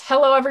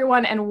Hello,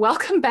 everyone, and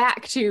welcome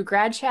back to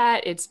Grad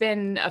Chat. It's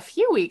been a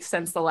few weeks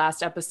since the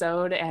last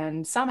episode,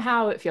 and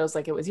somehow it feels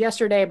like it was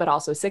yesterday, but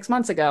also 6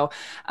 months ago.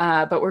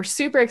 But we're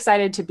super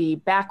excited to be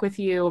back with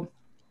you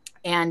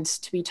and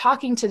to be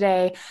talking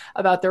today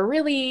about the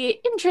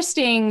really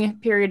interesting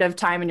period of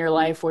time in your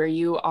life where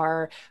you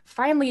are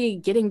finally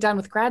getting done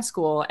with grad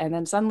school and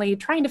then suddenly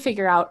trying to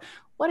figure out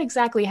what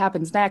exactly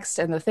happens next.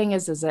 And the thing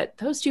is that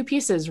those two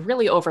pieces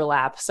really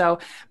overlap. So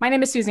my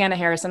name is Susanna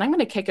Harris, and I'm going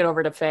to kick it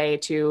over to Faye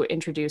to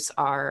introduce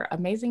our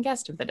amazing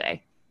guest of the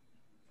day.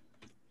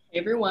 Hey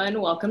everyone,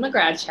 welcome to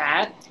Grad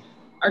Chat.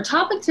 Our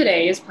topic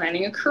today is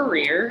planning a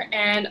career,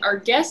 and our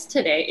guest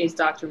today is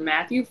Dr.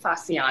 Matthew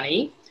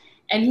Fasciani,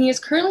 and he is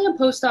currently a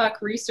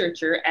postdoc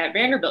researcher at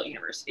Vanderbilt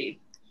University.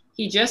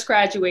 He just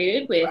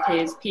graduated with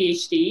his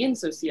PhD in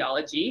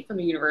sociology from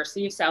the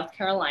University of South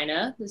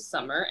Carolina this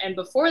summer, and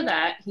before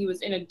that, he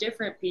was in a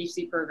different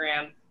PhD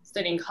program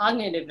studying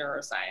cognitive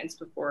neuroscience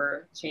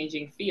before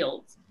changing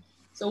fields.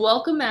 So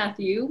welcome,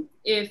 Matthew.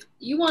 If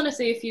you want to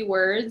say a few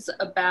words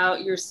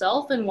about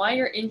yourself and why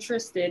you're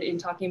interested in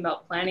talking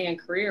about planning a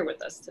career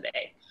with us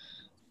today.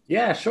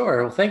 Yeah,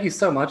 sure. Well, thank you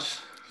so much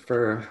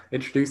for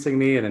introducing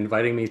me and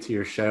inviting me to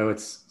your show.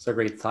 It's so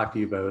great to talk to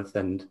you both.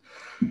 And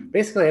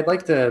basically, I'd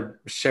like to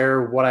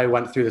share what I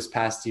went through this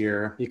past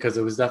year because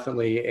it was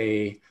definitely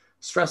a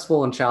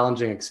stressful and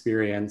challenging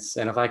experience.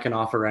 And if I can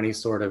offer any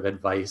sort of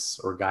advice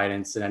or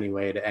guidance in any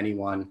way to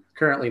anyone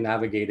currently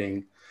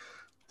navigating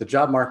the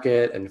job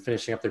market and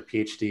finishing up their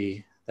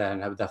PhD,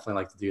 then I would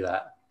definitely like to do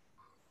that.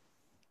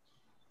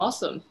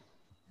 Awesome.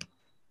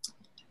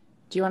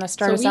 Do you want to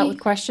start us out with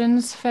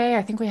questions, Faye?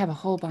 I think we have a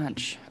whole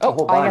bunch. A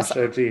whole bunch.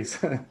 Oh, geez.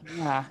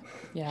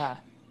 Yeah.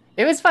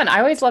 It was fun. I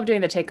always love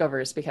doing the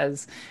takeovers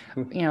because,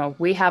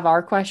 we have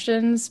our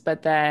questions,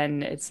 but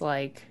then it's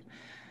like,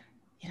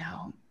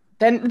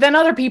 then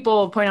other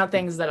people point out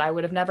things that I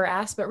would have never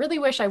asked, but really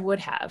wish I would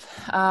have.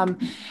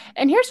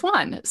 And here's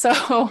one. So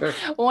sure.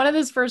 One of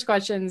those first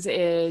questions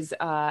is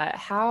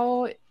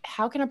how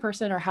can a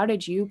person, or how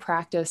did you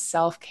practice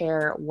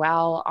self-care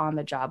while on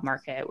the job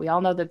market? We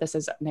all know that this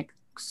is an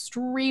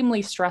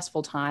extremely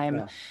stressful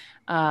time.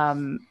 Yeah.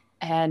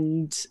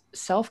 And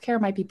self-care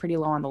might be pretty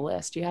low on the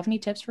list. Do you have any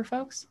tips for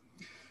folks?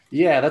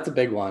 Yeah, that's a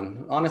big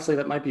one. Honestly,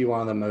 that might be one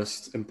of the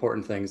most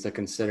important things to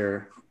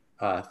consider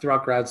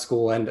throughout grad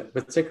school and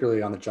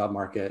particularly on the job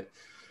market,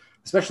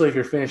 especially if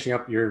you're finishing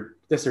up your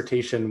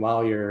dissertation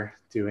while you're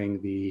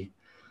doing the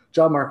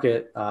job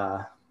market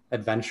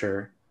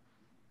adventure.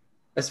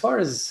 As far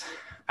as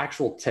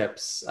actual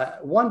tips,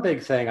 one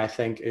big thing I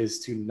think is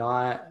to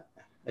not,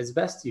 as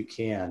best you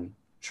can,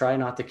 try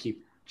not to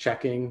keep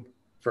checking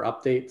for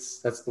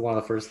updates. That's one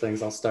of the first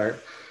things I'll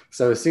start.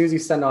 So as soon as you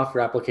send off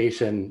your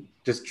application,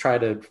 just try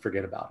to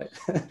forget about it.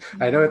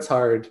 I know it's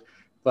hard,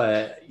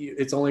 but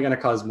it's only going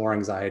to cause more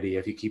anxiety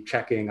if you keep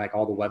checking like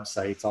all the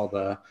websites, all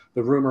the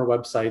rumor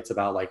websites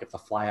about like if the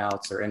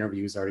flyouts or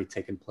interviews already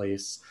taken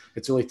place.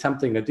 It's really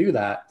tempting to do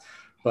that,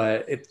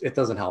 but it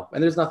doesn't help.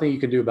 And there's nothing you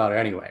can do about it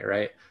anyway,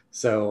 right?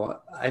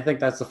 So I think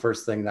that's the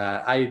first thing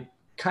that I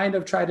kind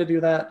of try to do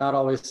that, not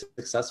always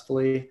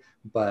successfully,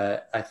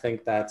 but I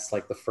think that's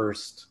like the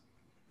first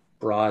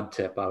broad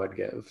tip I would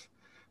give.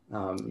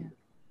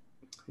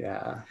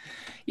 Yeah.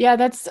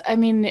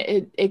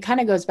 It kind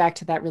of goes back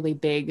to that really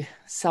big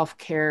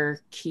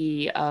self-care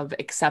key of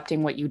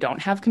accepting what you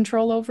don't have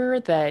control over,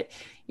 that,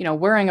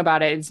 worrying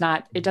about it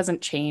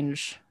doesn't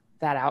change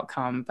that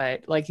outcome.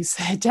 But like you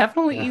said,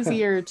 definitely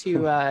easier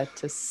to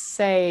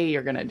say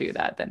you're going to do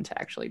that than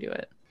to actually do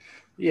it.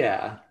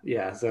 Yeah.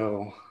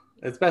 So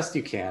as best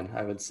you can,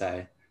 I would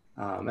say.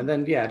 And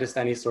then, just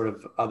any sort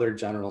of other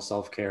general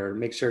self-care,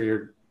 make sure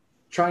you're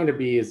trying to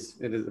be is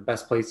the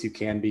best place you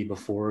can be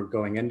before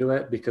going into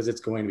it, because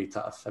it's going to be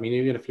tough. I mean,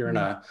 even if you're in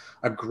a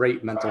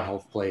great mental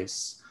health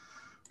place,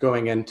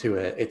 going into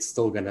it, it's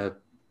still going to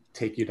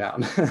take you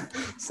down.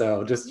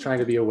 So just trying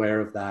to be aware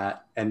of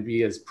that and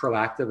be as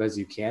proactive as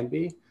you can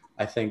be,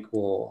 I think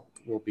will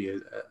be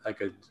a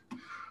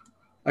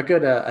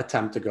good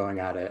attempt to going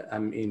at it. I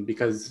mean,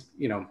 because,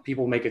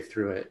 people make it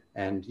through it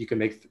and you can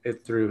make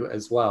it through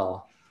as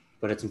well,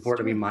 but it's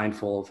important to be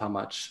mindful of how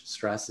much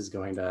stress is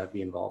going to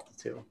be involved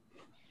too.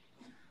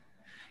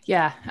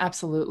 Yeah,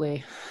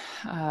 absolutely.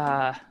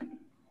 I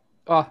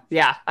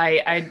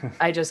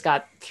just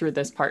got through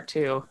this part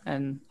too,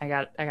 and I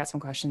got some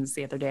questions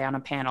the other day on a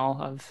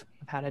panel of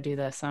how to do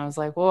this, and I was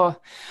like,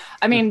 well,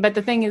 I mean, but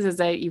the thing is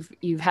that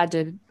you've had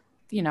to,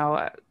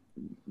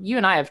 you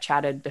and I have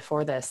chatted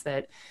before this,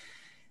 that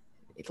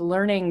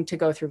learning to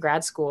go through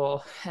grad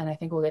school, and I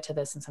think we'll get to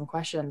this in some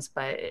questions,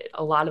 but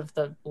a lot of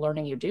the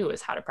learning you do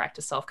is how to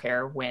practice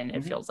self-care when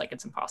it feels like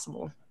it's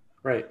impossible.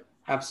 Right.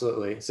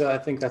 Absolutely. So I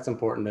think that's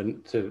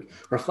important to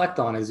reflect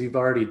on, as you've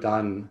already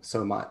done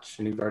so much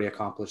and you've already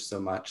accomplished so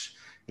much.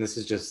 And this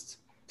is just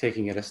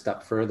taking it a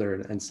step further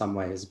in some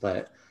ways,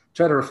 but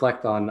try to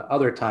reflect on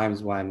other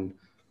times when,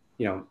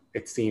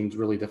 it seemed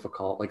really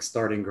difficult, like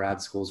starting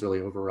grad school is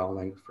really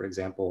overwhelming, for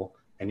example,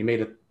 and you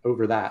made it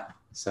over that.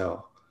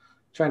 So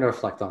trying to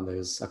reflect on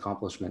those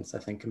accomplishments, I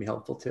think, can be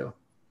helpful too.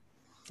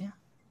 Yeah.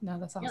 No,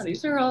 that's awesome. Yeah,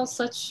 these are all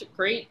such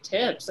great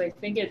tips. I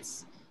think if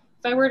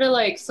I were to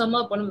like sum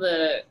up one of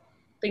the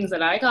things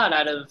that I got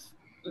out of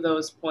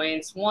those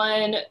points,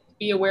 one,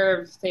 be aware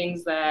of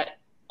things that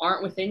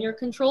aren't within your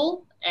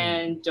control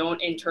and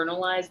don't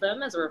internalize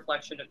them as a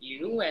reflection of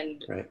you.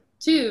 And Right.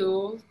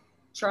 two,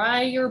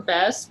 try your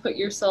best, put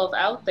yourself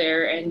out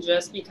there, and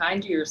just be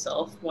kind to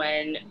yourself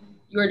when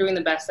you are doing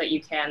the best that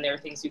you can. There are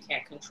things you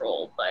can't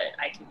control, but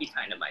I can be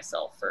kind to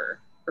myself for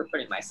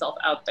putting myself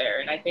out there.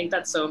 And I think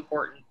that's so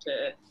important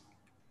to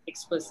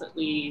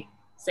explicitly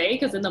say,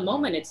 because in the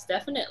moment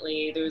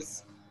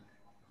there's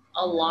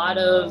a lot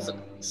of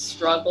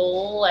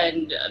struggle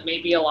and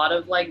maybe a lot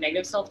of like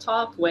negative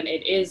self-talk when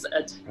it is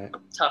a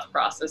tough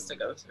process to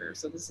go through.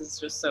 So this is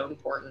just so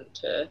important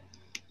to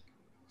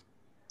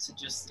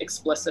just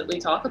explicitly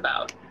talk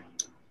about.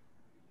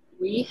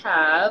 We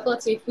have,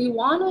 let's see, if we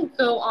want to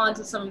go on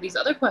to some of these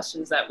other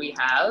questions that we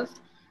have.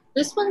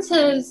 This one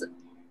says,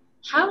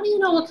 how do you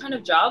know what kind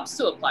of jobs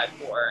to apply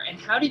for? And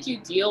how did you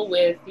deal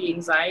with the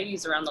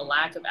anxieties around the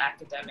lack of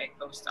academic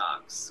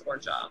postdocs or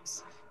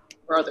jobs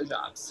or other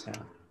jobs?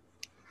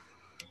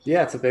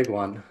 Yeah, it's a big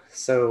one.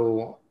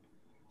 So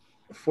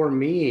for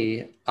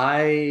me,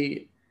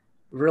 I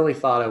really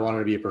thought I wanted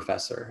to be a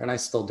professor, and I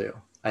still do.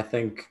 I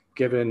think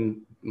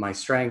given my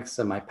strengths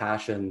and my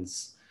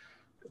passions,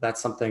 that's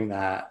something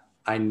that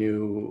I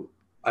knew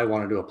I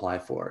wanted to apply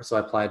for. So I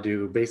applied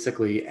to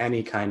basically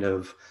any kind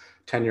of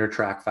tenure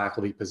track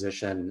faculty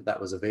position that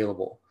was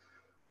available.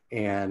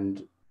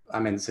 And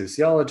I'm in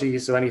sociology,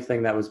 so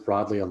anything that was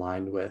broadly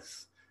aligned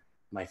with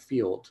my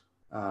field.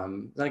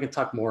 Then I can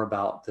talk more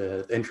about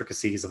the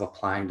intricacies of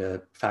applying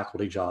to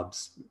faculty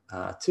jobs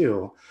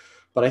too.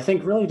 But I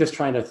think really just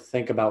trying to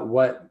think about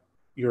what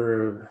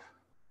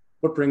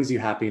brings you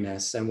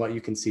happiness and what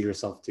you can see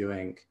yourself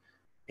doing,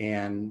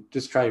 and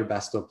just try your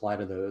best to apply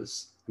to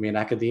those. I mean,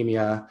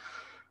 academia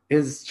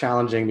is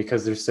challenging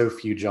because there's so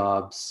few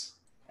jobs,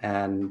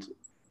 and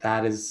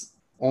that is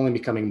only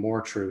becoming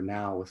more true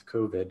now with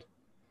COVID.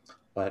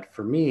 But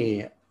for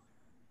me,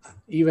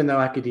 even though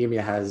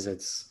academia has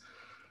its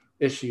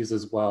issues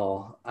as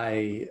well,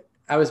 I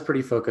was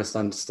pretty focused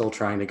on still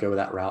trying to go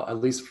that route, at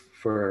least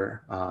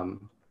for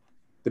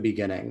the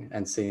beginning,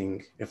 and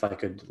seeing if I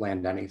could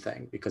land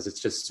anything, because it's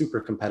just super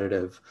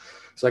competitive.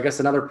 So I guess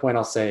another point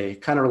I'll say,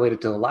 kind of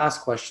related to the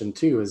last question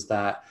too, is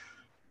that,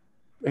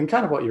 and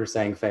kind of what you were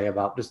saying, Faye,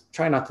 about just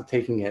try not to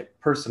taking it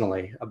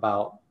personally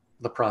about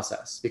the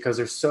process, because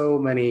there's so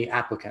many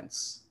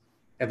applicants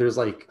and there's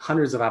like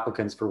hundreds of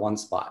applicants for one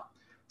spot.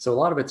 So a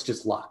lot of it's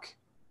just luck,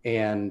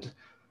 and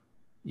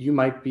you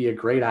might be a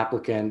great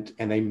applicant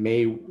and they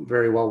may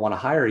very well want to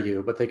hire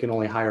you, but they can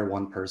only hire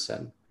one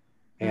person.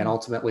 And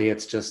ultimately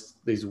it's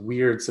just these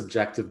weird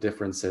subjective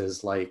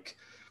differences, like,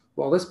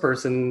 well, this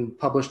person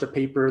published a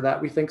paper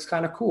that we think is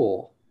kind of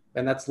cool.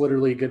 And that's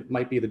literally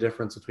might be the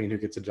difference between who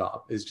gets a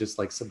job, is just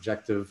like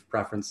subjective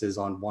preferences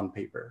on one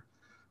paper.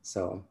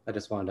 So I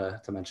just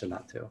wanted to mention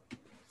that too.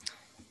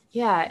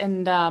 Yeah.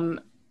 And,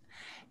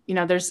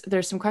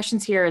 there's some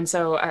questions here. And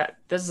so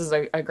this is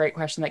a great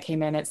question that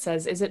came in. It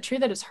says, is it true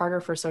that it's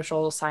harder for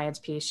social science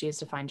PhDs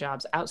to find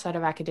jobs outside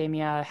of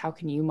academia? How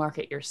can you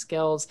market your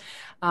skills?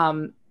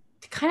 To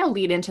kind of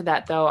lead into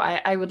that, though,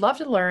 I would love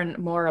to learn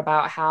more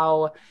about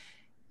how,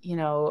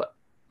 what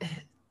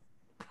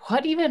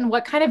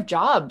kind of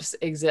jobs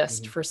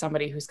exist for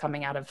somebody who's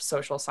coming out of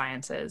social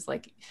sciences.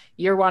 Like,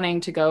 you're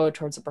wanting to go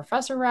towards the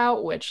professor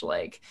route, which,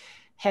 like,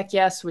 heck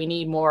yes, we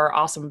need more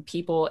awesome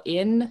people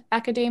in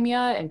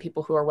academia and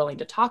people who are willing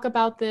to talk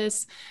about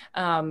this.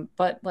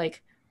 But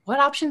like, what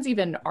options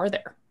even are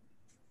there?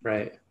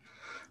 Right.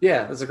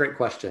 Yeah, that's a great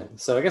question.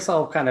 So I guess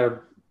I'll kind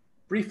of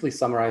briefly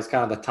summarize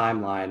kind of the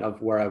timeline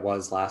of where I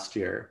was last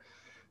year.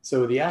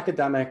 So the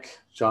academic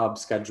job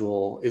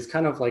schedule is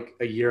kind of like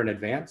a year in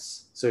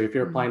advance. So if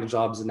you're applying to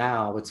jobs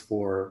now, it's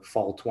for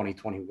fall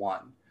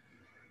 2021.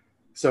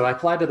 So I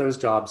applied to those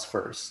jobs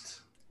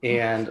first,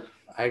 and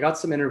I got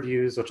some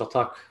interviews, which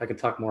I can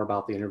talk more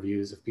about the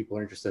interviews if people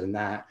are interested in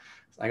that.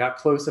 I got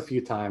close a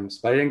few times,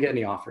 but I didn't get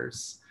any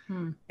offers.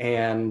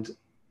 And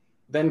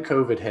then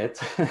COVID hit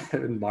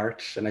in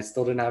March, and I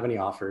still didn't have any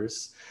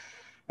offers.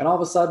 And all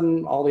of a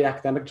sudden, all the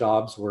academic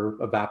jobs were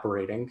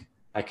evaporating.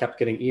 I kept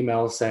getting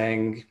emails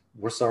saying,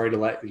 we're sorry to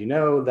let you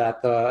know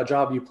that the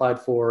job you applied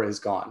for is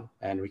gone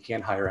and we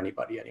can't hire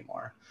anybody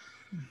anymore.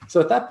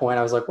 So at that point,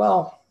 I was like,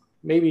 well,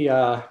 maybe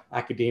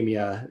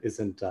academia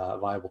isn't a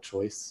viable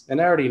choice. And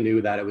I already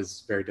knew that it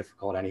was very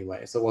difficult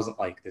anyway. So it wasn't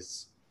like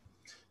this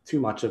too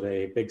much of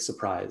a big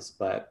surprise,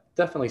 but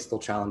definitely still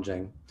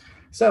challenging.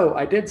 So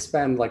I did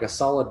spend like a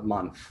solid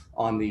month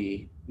on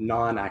the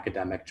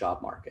non-academic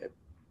job market,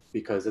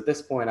 because at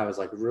this point I was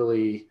like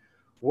really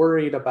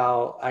worried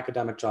about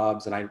academic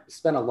jobs, and I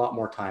spent a lot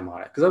more time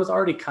on it because I was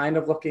already kind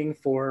of looking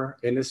for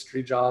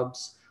industry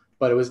jobs,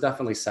 but it was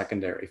definitely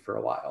secondary for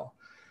a while.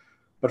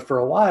 But for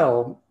a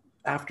while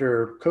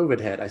after COVID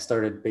hit, I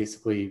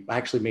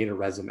actually made a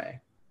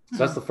resume. So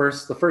that's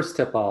the first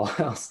tip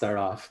I'll start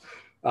off.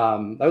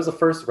 That was the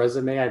first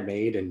resume I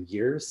made in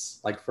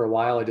years. Like, for a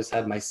while I just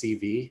had my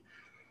CV,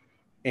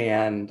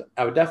 And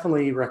I would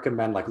definitely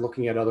recommend like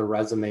looking at other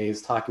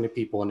resumes, talking to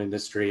people in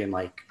industry, and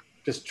like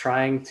just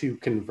trying to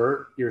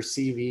convert your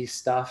CV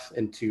stuff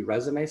into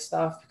resume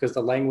stuff, because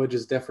the language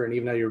is different,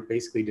 even though you're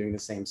basically doing the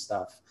same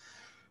stuff.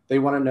 They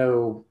want to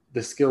know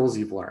the skills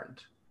you've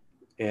learned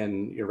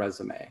in your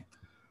resume.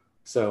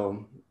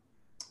 So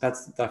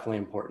that's definitely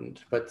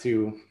important. But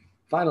to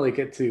finally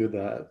get to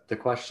the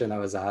question I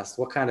was asked,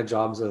 what kind of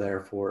jobs are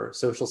there for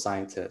social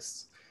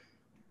scientists?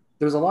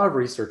 There's a lot of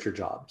researcher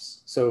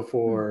jobs. So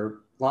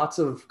for lots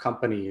of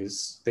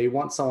companies, they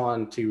want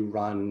someone to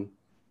run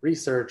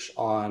research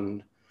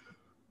on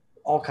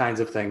all kinds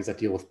of things that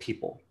deal with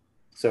people.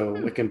 So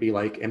it can be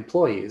like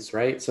employees,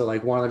 right? So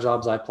like one of the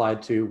jobs I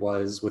applied to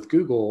was with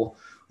Google,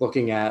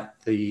 looking at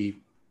the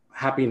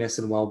happiness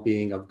and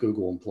well-being of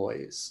Google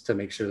employees to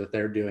make sure that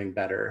they're doing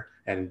better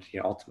and, you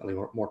know, ultimately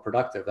more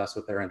productive. That's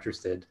what they're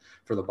interested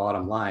for the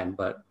bottom line,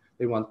 but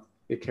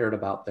they cared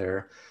about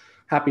their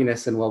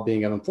happiness and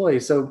well-being of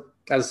employees. So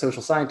as a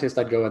social scientist,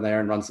 I'd go in there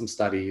and run some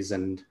studies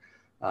and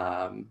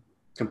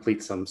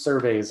complete some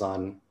surveys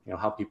on, you know,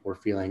 how people were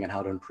feeling and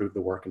how to improve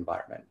the work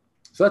environment.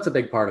 So that's a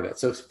big part of it.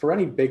 So for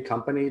any big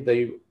company,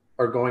 they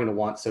are going to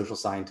want social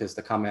scientists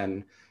to come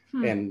in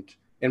and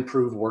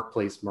improve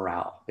workplace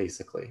morale,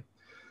 basically.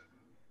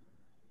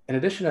 In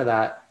addition to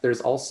that,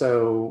 there's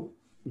also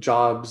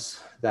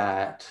jobs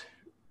that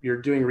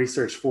you're doing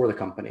research for the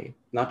company,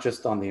 not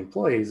just on the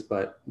employees,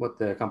 but what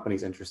the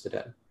company's interested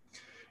in.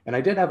 And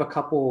I did have a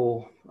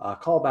couple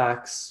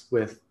callbacks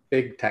with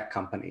big tech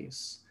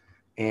companies,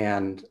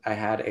 and I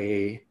had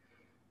a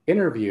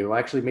interview. I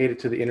actually made it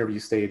to the interview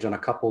stage on a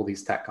couple of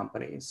these tech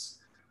companies.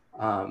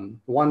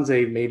 One's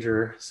a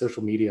major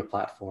social media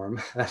platform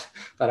that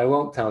I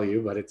won't tell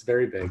you, but it's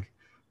very big.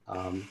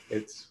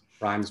 It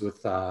rhymes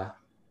with, no,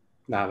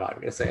 I'm not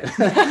going to say it.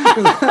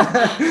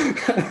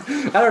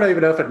 I don't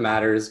even know if it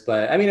matters,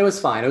 but I mean, it was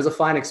fine. It was a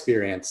fine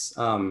experience.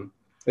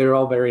 They were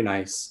all very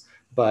nice,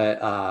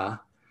 but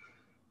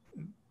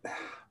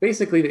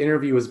basically the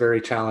interview was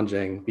very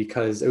challenging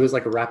because it was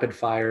like a rapid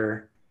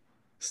fire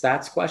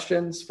stats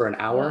questions for an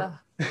hour.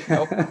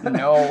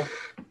 No.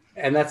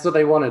 And that's what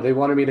they wanted. They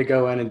wanted me to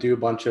go in and do a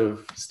bunch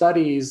of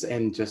studies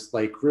and just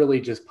like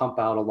really just pump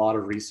out a lot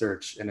of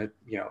research in it,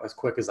 you know, as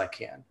quick as I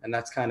can. And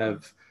that's kind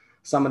of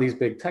some of these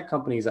big tech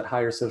companies that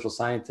hire social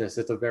scientists.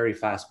 It's a very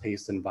fast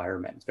paced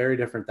environment. It's very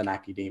different than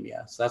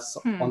academia. So that's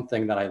one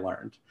thing that I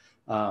learned.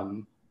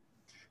 And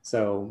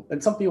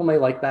some people may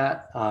like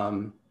that.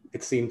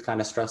 It seemed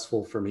kind of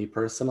stressful for me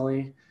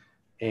personally.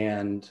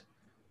 And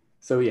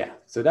so, yeah,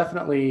 so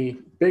definitely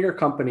bigger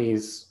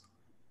companies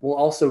will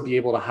also be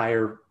able to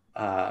hire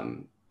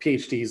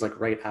PhDs like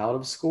right out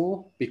of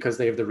school because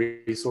they have the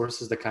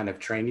resources to kind of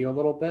train you a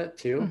little bit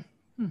too.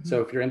 Mm-hmm.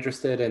 So if you're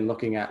interested in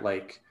looking at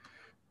like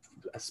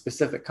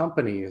specific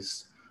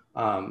companies,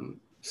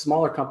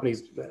 smaller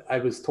companies, I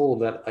was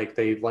told that like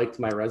they liked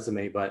my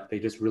resume, but they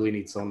just really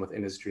need someone with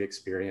industry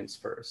experience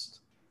first.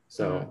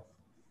 So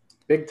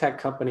big tech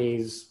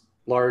companies,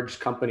 large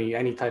company,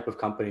 any type of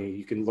company,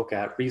 you can look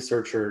at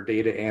researcher,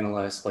 data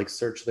analyst, like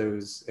search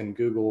those in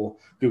Google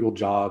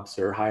Jobs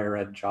or higher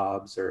ed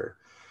jobs or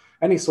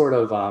any sort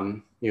of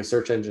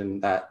search engine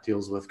that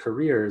deals with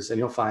careers, and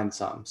you'll find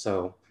some.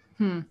 So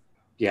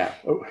yeah.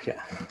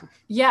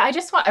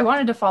 I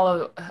wanted to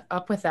follow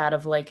up with that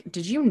of like,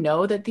 did you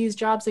know that these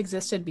jobs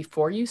existed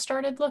before you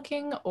started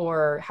looking,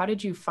 or how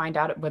did you find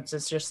out? Was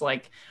this just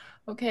like,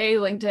 okay,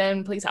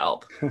 LinkedIn, please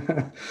help?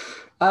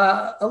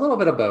 A little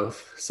bit of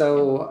both.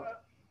 So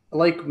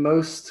like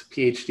most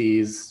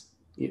PhDs,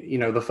 you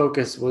know, the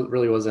focus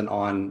really wasn't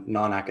on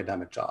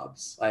non-academic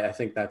jobs. I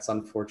think that's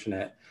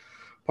unfortunate.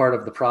 Part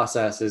of the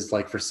process is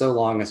like for so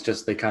long, it's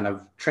just they kind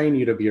of train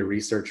you to be a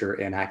researcher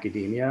in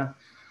academia.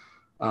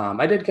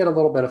 I did get a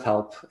little bit of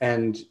help,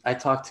 and I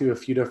talked to a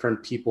few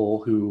different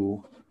people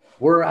who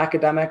were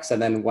academics and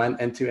then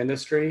went into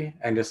industry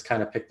and just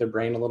kind of picked their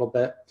brain a little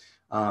bit.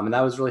 And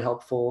that was really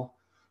helpful.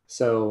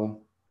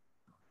 So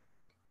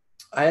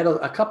I had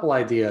a couple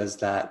ideas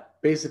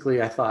that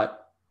basically I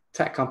thought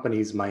tech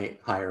companies might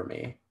hire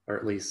me, or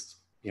at least,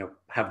 you know,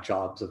 have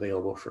jobs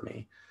available for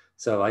me.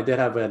 So I did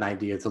have an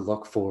idea to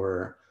look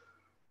for,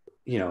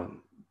 you know,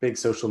 big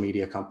social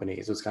media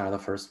companies. It was kind of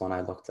the first one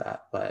I looked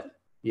at. But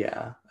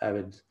yeah, I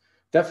would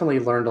definitely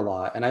learned a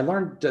lot. And I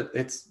learned that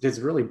it's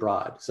really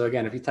broad. So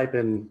again, if you type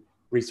in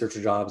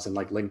researcher jobs in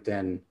like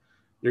LinkedIn,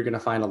 you're going to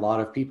find a lot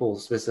of people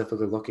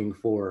specifically looking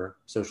for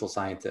social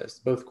scientists,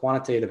 both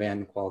quantitative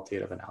and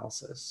qualitative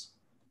analysis.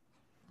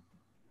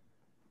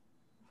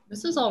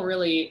 This is all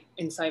really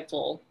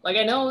insightful. Like,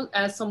 I know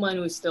as someone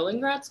who's still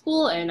in grad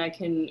school, and I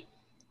can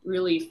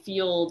really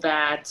feel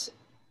that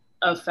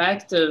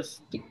effect of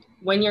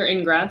when you're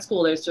in grad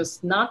school, there's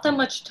just not that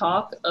much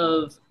talk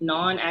of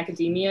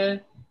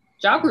non-academia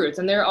job routes.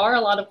 And there are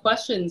a lot of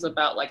questions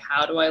about like,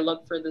 how do I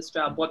look for this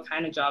job? What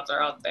kind of jobs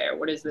are out there?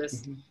 What is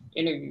this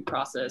interview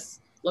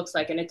process looks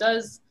like? And it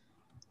does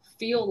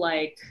feel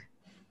like,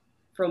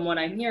 from what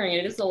I'm hearing,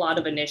 it is a lot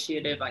of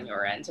initiative on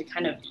your end to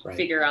kind of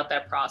figure out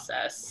that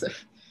process.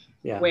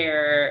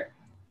 Where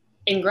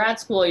in grad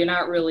school, you're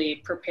not really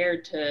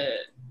prepared to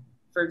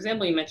for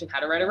example, you mentioned how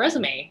to write a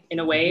resume in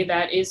a way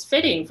that is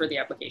fitting for the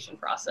application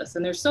process.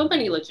 And there's so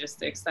many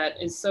logistics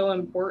that is so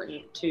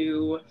important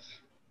to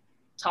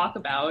talk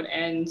about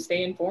and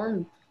stay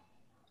informed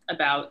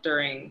about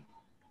during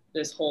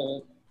this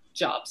whole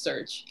job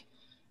search.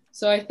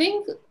 So I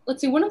think,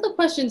 let's see, one of the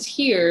questions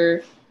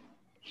here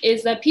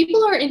is that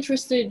people are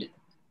interested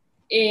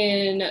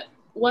in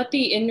what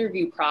the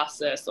interview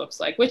process looks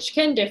like, which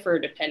can differ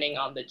depending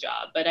on the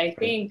job. But I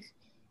think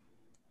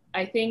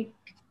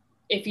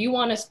if you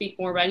want to speak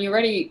more about, and you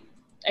already,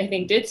 I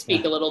think, did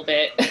speak a little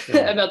bit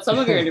about some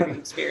of your interview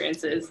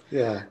experiences.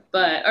 Yeah.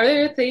 But are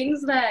there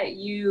things that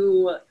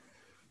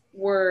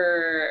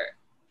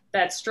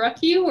that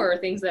struck you, or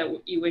things that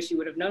you wish you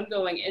would have known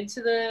going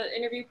into the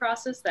interview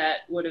process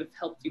that would have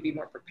helped you be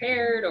more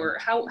prepared? Or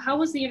how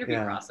was the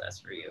interview process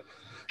for you?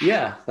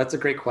 Yeah, that's a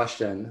great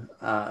question.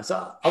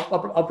 So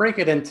I'll break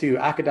it into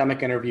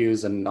academic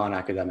interviews and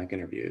non-academic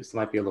interviews. It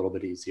might be a little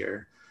bit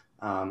easier.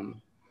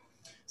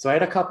 So I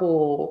had a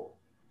couple,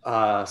 so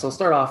I'll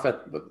start off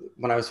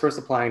when I was first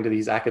applying to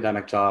these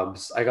academic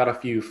jobs, I got a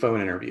few phone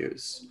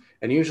interviews.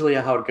 And usually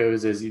how it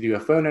goes is you do a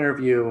phone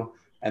interview,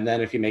 and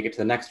then if you make it to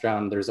the next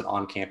round, there's an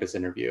on-campus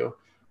interview,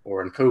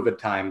 or in COVID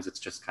times, it's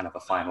just kind of a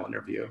final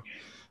interview.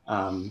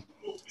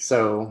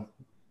 So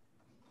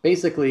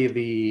basically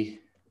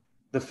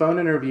the phone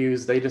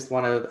interviews, they just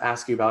want to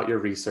ask you about your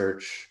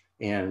research.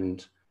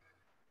 And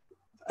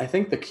I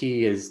think the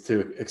key is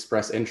to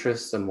express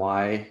interest in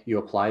why you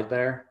applied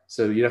there.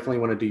 So you definitely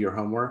want to do your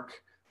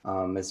homework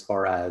as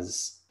far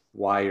as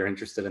why you're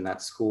interested in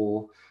that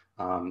school.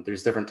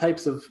 There's different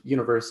types of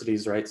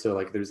universities, right? So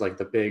like there's like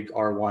the big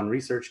R1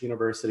 research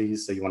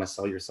universities. So you want to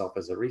sell yourself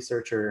as a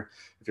researcher.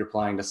 If you're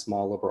applying to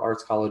small liberal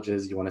arts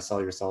colleges, you want to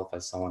sell yourself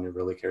as someone who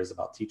really cares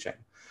about teaching.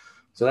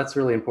 So that's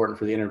really important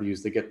for the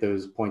interviews to get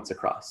those points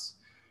across.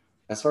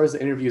 As far as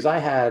the interviews I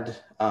had,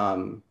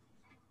 I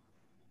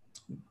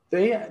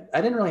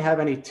didn't really have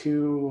any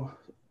too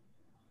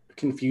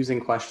confusing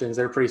questions.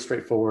 They're pretty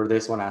straightforward. They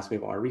just want to ask me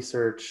about my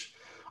research.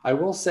 I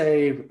will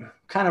say,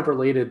 kind of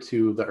related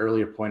to the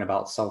earlier point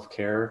about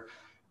self-care,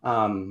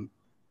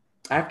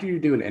 after you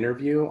do an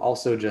interview,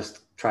 also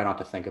just try not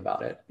to think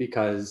about it,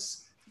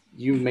 because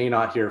you may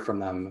not hear from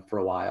them for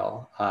a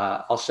while.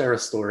 I'll share a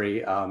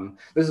story.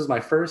 This was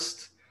my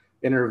first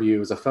interview. It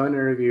was a phone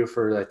interview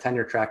for a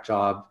tenure track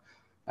job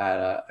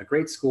at a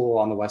great school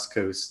on the West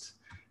Coast.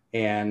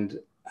 And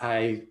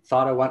I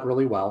thought it went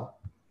really well.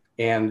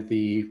 And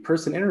the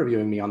person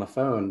interviewing me on the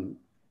phone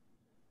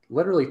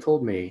literally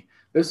told me,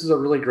 "This is a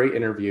really great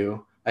interview.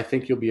 I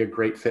think you'll be a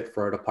great fit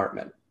for our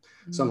department."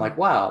 Mm-hmm. So I'm like,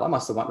 wow, that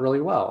must have went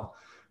really well.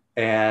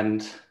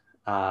 And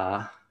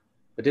I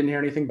didn't hear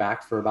anything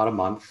back for about a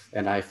month.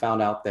 And I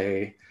found out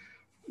they,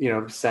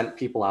 sent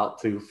people out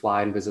to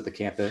fly and visit the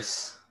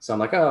campus. So I'm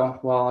like, oh,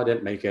 well, I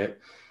didn't make it.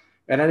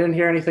 And I didn't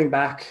hear anything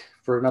back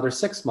for another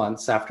 6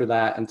 months after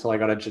that until I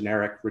got a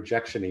generic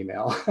rejection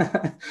email.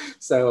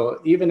 So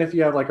even if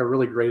you have like a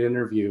really great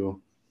interview,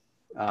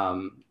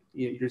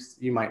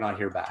 you might not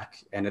hear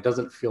back, and it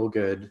doesn't feel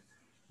good,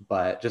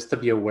 but just to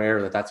be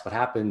aware that that's what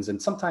happens.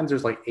 And sometimes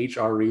there's like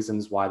HR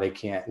reasons why they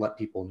can't let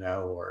people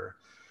know, or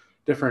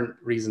different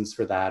reasons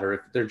for that, or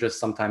if they're just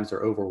sometimes they're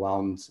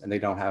overwhelmed and they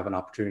don't have an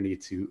opportunity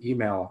to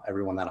email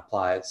everyone that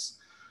applies.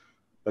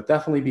 But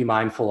definitely be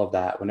mindful of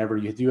that whenever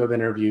you do have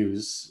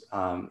interviews.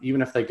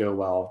 Even if they go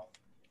well,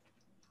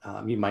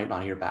 you might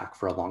not hear back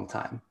for a long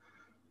time.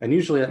 And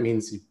usually that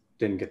means you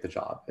didn't get the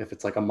job. If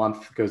it's like a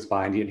month goes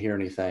by and you didn't hear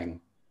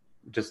anything,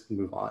 just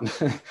move on.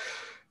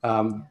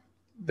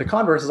 The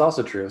converse is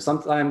also true.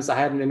 Sometimes I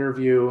had an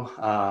interview,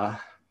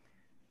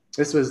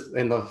 this was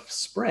in the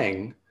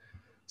spring.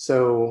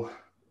 So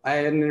I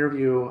had an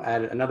interview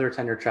at another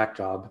tenure track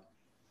job,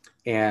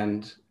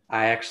 and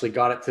I actually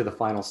got it to the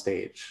final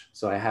stage.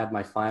 So I had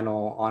my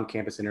final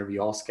on-campus interview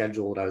all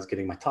scheduled. I was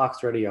getting my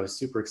talks ready. I was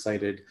super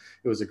excited.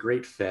 It was a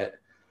great fit.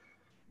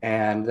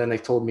 And then they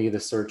told me the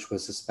search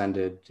was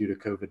suspended due to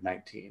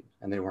COVID-19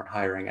 and they weren't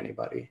hiring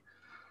anybody.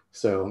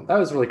 So that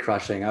was really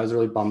crushing. I was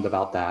really bummed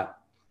about that.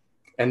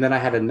 And then I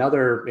had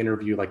another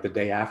interview like the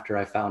day after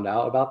I found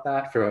out about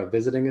that for a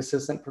visiting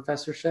assistant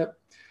professorship.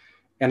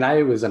 And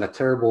I was in a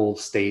terrible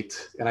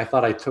state, and I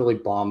thought I totally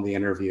bombed the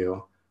interview,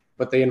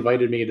 but they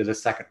invited me to the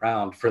second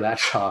round for that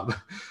job.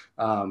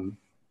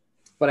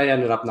 But I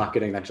ended up not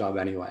getting that job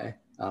anyway.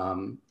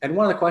 And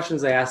one of the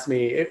questions they asked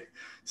me,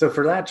 so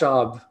for that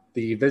job,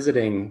 the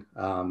visiting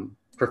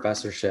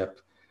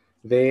professorship,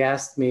 they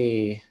asked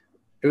me,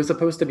 it was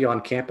supposed to be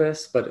on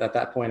campus, but at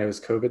that point it was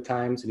COVID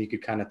times, and you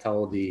could kind of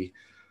tell the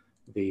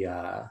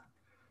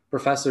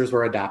professors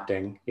were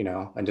adapting,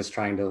 and just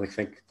trying to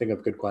think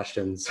of good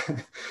questions.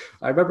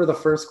 I remember the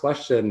first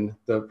question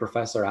the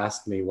professor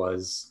asked me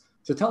was,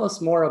 so tell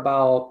us more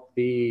about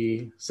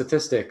the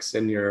statistics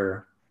in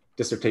your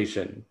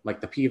dissertation,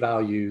 like the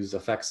p-values,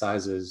 effect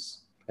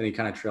sizes, and he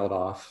kind of trailed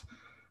off.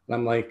 And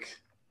I'm like,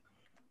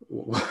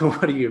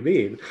 what do you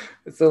mean?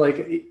 So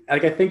like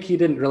I think he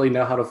didn't really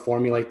know how to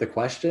formulate the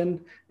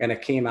question, and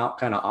it came out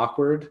kind of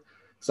awkward.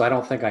 So I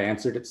don't think I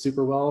answered it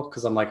super well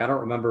because I'm like, I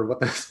don't remember what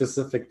the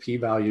specific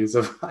p-values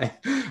of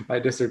my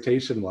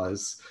dissertation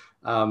was.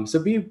 So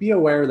be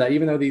aware that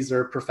even though these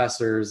are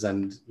professors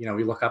and,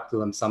 we look up to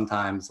them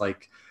sometimes,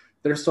 like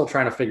they're still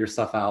trying to figure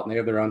stuff out and they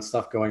have their own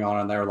stuff going on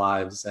in their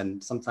lives.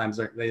 And sometimes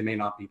they may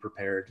not be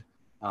prepared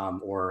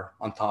or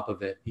on top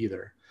of it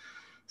either.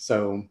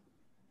 So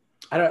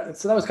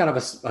so that was kind of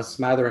a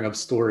smattering of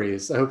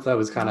stories. I hope that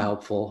was kind of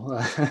helpful.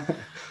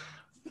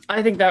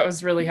 I think that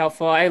was really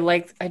helpful. I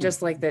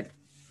just like that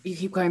you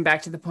keep going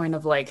back to the point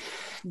of like,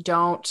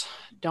 don't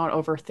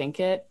overthink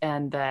it.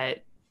 And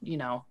that,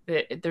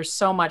 there's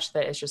so much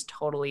that is just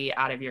totally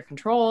out of your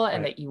control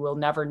and that you will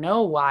never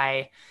know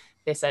why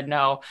they said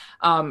no.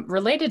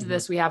 Related to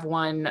this, we have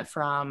one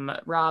from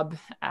Rob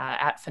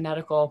at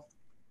Phonetical,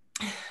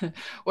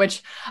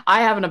 which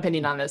I have an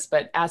opinion on this,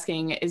 but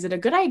asking, is it a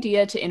good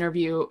idea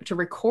to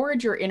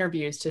record your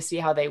interviews to see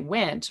how they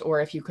went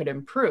or if you could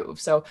improve?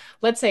 So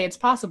let's say it's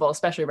possible,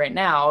 especially right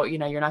now,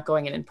 you're not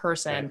going in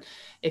person. Right.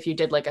 If you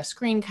did like a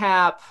screen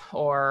cap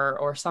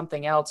or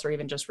something else, or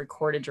even just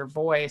recorded your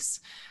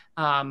voice,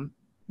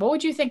 what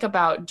would you think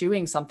about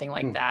doing something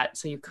like that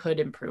so you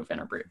could improve so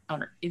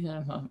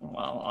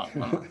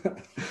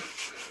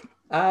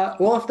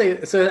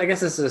I guess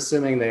this is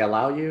assuming they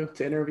allow you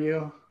to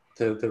interview.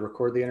 To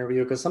record the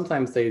interview, because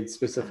sometimes they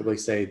specifically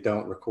say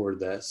don't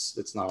record this,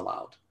 it's not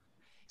allowed.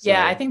 So,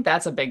 yeah, I think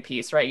that's a big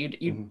piece, right?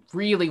 You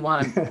really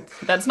want to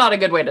that's not a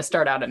good way to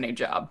start out a new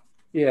job.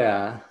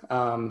 Yeah,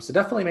 so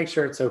definitely make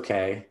sure it's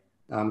okay,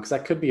 because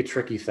that could be a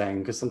tricky thing,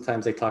 because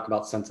sometimes they talk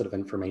about sensitive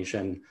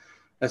information,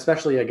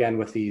 especially again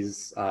with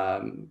these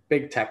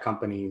big tech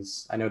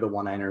companies. I know the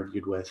one I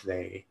interviewed with,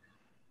 they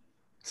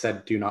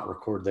said, do not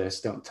record this.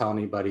 Don't tell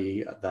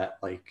anybody that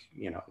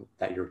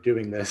that you're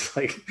doing this.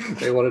 Like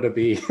they wanted to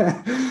be,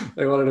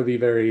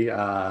 very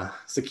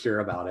secure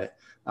about it.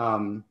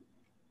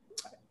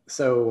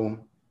 So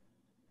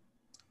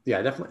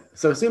yeah, definitely.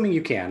 So assuming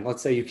you can,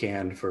 let's say you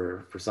can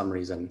for some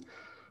reason.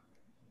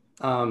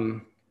 I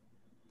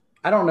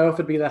don't know if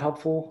it'd be that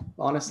helpful,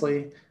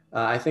 honestly.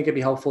 I think it'd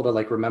be helpful to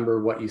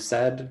remember what you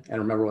said and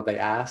remember what they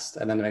asked,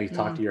 and then maybe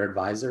talk to your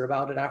advisor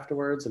about it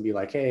afterwards and be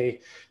like, hey,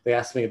 they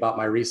asked me about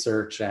my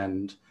research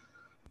and,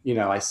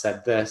 I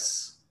said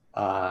this,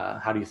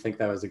 how do you think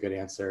that was a good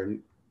answer?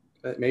 And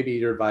maybe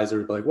your advisor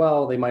would be like,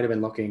 well, they might've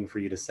been looking for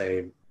you to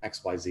say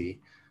X, Y, Z.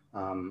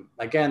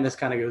 Again, this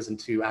kind of goes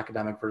into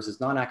academic versus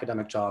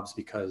non-academic jobs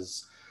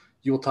because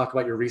you will talk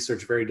about your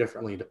research very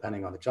differently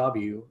depending on the job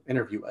you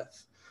interview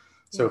with.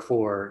 So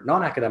for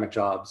non-academic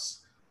jobs,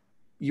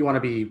 you want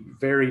to be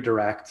very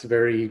direct,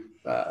 very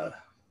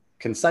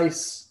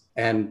concise,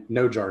 and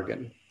no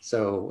jargon.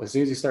 So as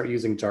soon as you start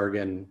using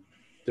jargon,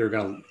 you're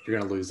gonna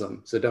lose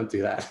them. So don't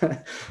do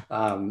that.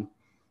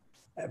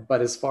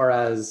 But as far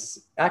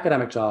as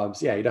academic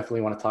jobs, yeah, you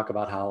definitely want to talk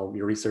about how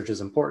your research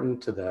is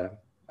important to the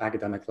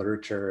academic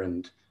literature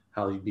and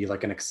how you'd be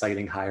like an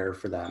exciting hire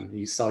for them.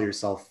 You sell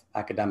yourself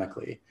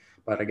academically.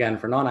 But again,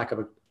 for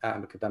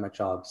non-academic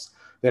jobs,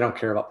 they don't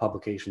care about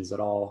publications at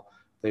all.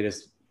 They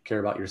just care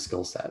about your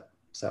skill set.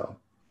 So,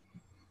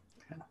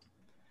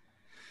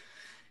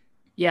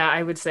 yeah,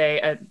 I would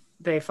say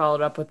they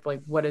followed up with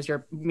what is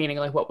your meaning?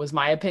 What was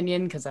my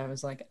opinion? Because I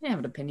was like, I have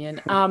an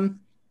opinion.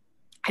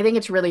 I think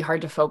it's really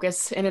hard to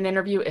focus in an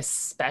interview,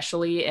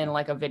 especially in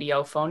a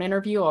video phone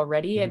interview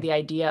already. And the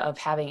idea of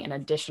having an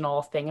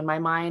additional thing in my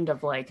mind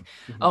of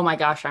oh my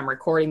gosh, I'm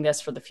recording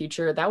this for the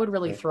future, that would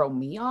really throw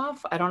me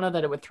off. I don't know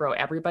that it would throw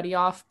everybody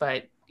off,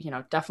 but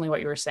definitely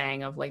what you were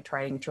saying of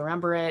trying to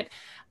remember it.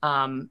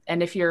 And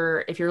if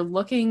you're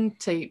looking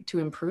to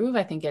improve,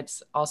 I think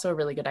it's also a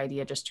really good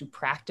idea just to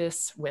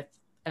practice with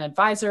an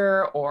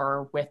advisor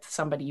or with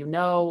somebody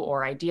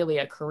or ideally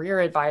a career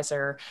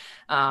advisor,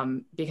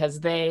 because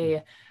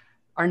they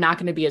are not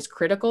going to be as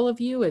critical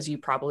of you as you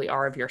probably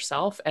are of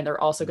yourself. And they're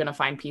also going to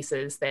find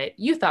pieces that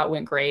you thought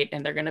went great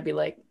and they're going to be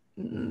like,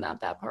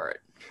 not that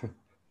part.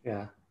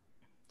 Yeah.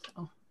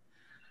 So.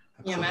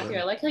 Yeah, Matthew,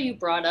 I like how you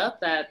brought up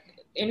that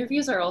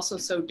interviews are also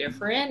so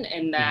different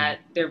and that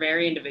they're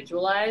very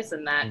individualized,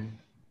 and that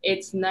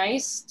it's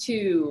nice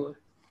to,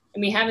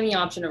 having the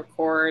option to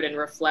record and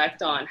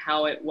reflect on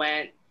how it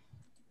went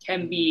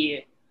can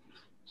be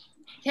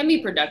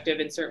productive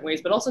in certain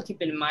ways, but also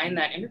keep in mind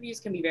that interviews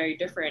can be very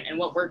different, and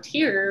what worked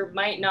here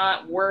might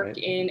not work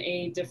in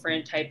a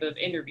different type of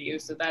interview.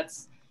 So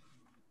that's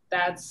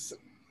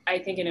I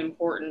think an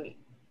important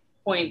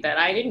point that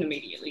I didn't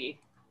immediately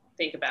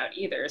think about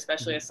either,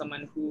 especially as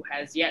someone who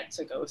has yet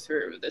to go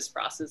through this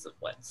process of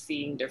what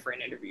seeing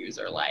different interviews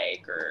are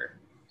like, or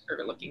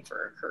looking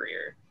for a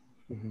career.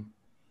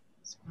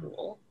 It's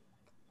cool.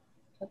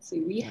 Let's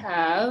see, we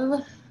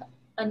have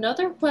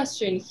another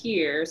question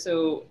here.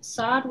 So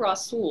Saad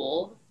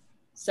Rasul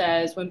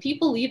says, when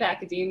people leave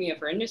academia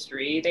for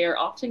industry, they are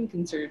often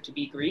considered to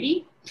be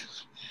greedy,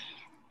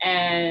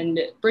 and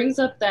brings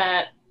up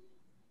that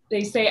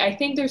they say, I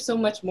think there's so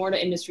much more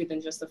to industry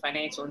than just the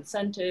financial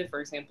incentive. For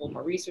example,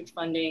 more research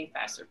funding,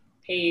 faster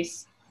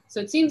pace. So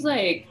it seems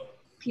like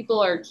people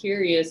are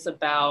curious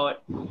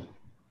about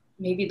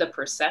maybe the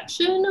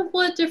perception of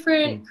what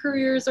different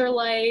careers are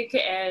like,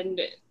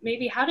 and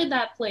maybe how did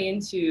that play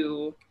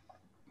into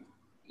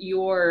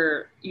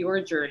your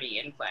journey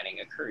in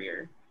planning a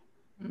career?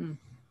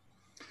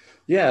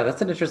 Yeah,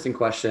 that's an interesting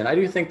question. I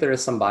do think there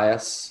is some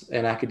bias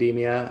in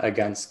academia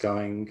against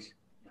going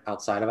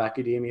outside of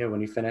academia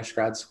when you finish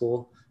grad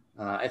school.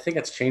 I think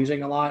it's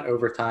changing a lot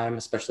over time,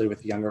 especially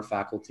with younger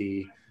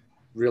faculty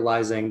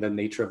realizing the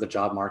nature of the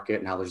job market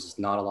and how there's just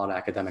not a lot of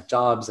academic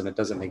jobs and it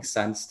doesn't make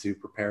sense to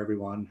prepare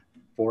everyone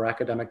for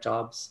academic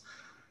jobs.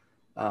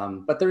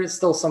 But there is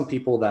still some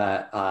people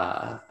that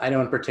I know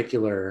in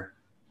particular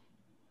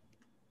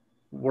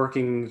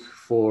working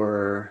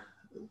for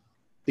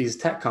these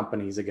tech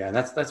companies. Again,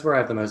 that's where I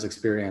have the most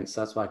experience.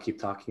 That's why I keep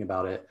talking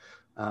about it.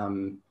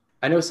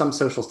 I know some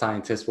social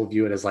scientists will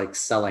view it as like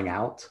selling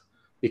out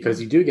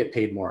because you do get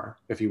paid more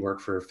if you work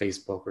for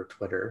Facebook or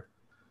Twitter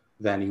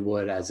than you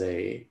would as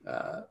a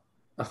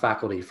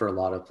faculty for a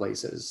lot of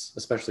places,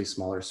 especially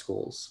smaller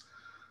schools.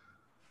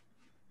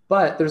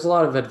 But there's a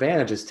lot of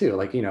advantages too.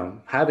 Like, you know,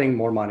 having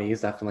more money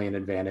is definitely an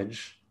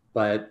advantage,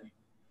 but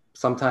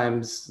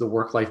sometimes the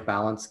work-life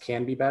balance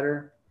can be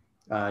better.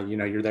 You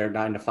know, you're there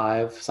 9 to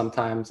 5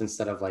 sometimes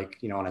instead of like,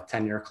 you know, on a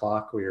tenure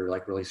clock where you're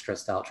like really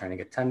stressed out trying to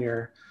get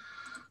tenure.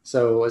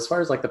 So as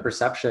far as like the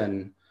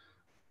perception,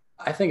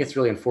 I think it's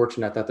really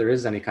unfortunate that there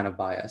is any kind of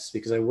bias,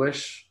 because I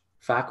wish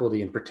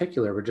faculty in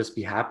particular would just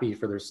be happy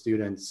for their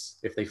students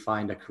if they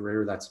find a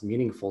career that's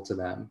meaningful to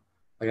them.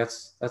 Like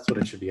that's what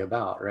it should be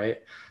about,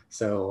 right?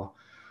 So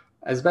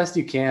as best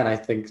you can, I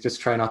think just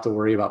try not to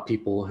worry about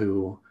people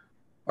who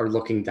are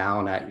looking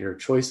down at your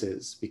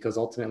choices, because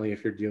ultimately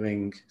if you're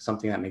doing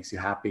something that makes you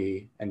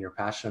happy and you're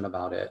passionate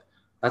about it,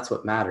 that's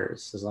what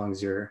matters, as long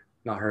as you're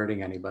not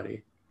hurting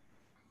anybody.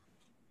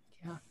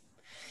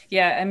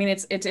 Yeah, I mean,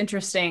 it's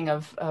interesting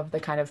of the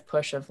kind of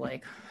push of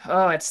like,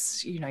 oh,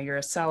 it's, you know, you're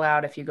a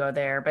sellout if you go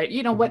there. But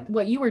you know,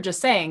 what you were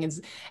just saying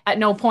is, at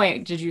no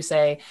point did you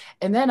say,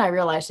 and then I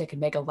realized I could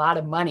make a lot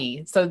of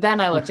money, so then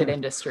I looked at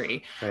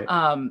industry.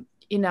 Right.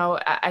 You know,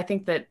 I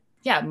think that,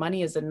 yeah,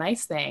 money is a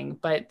nice thing,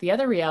 but the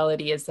other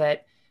reality is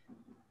that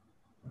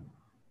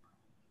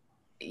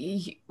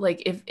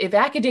like if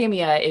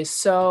academia is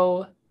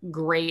so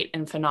great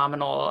and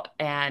phenomenal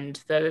and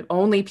the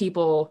only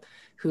people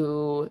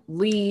who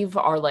leave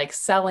are like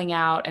selling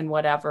out and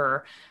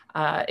whatever,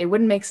 it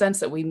wouldn't make sense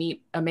that we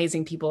meet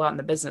amazing people out in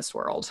the business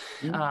world.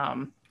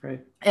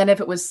 Right. And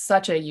if it was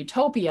such a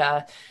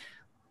utopia,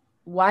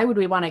 why would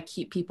we want to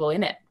keep people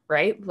in it?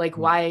 Right? Like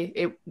why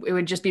it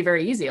would just be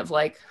very easy of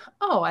like,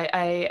 oh,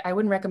 I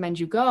wouldn't recommend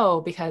you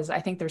go because I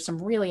think there's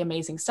some really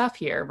amazing stuff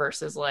here,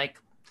 versus like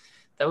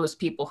those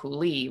people who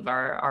leave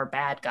are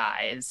bad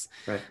guys.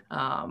 Right.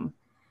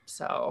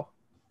 So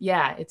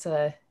yeah,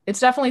 it's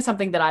definitely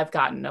something that I've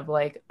gotten of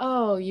like,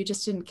 oh, you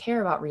just didn't care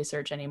about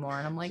research anymore.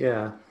 And I'm like,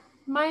 Yeah.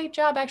 My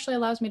job actually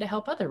allows me to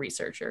help other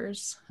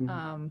researchers.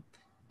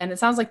 And it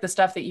sounds like the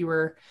stuff that you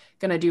were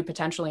going to do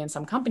potentially in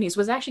some companies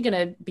was actually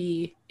going to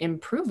be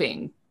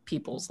improving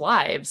people's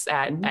lives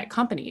at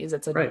companies.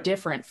 It's a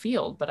different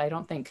field, but I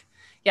don't think,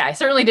 I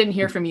certainly didn't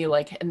hear from you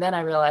like, and then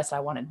I realized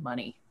I wanted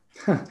money.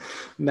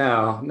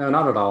 No,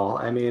 not at all.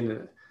 I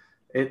mean,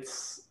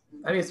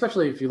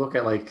 especially if you look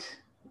at like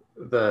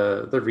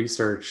the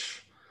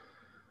research,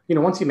 you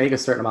know, once you make a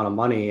certain amount of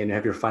money and you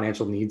have your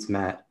financial needs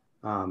met,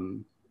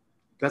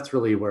 that's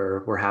really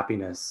where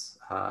happiness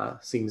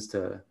seems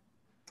to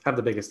have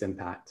the biggest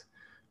impact.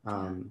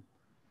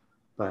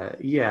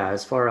 But yeah,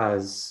 as far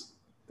as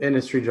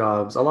industry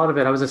jobs, a lot of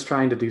it, I was just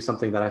trying to do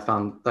something that I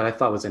found that I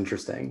thought was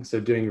interesting. So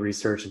doing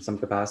research in some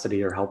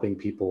capacity or helping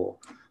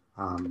people.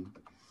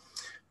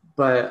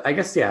 But I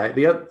guess,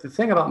 the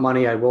thing about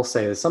money, I will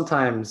say, is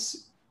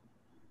sometimes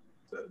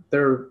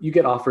you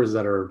get offers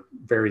that are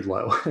very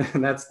low.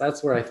 And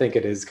that's where I think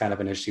it is kind of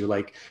an issue.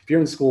 Like if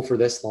you're in school for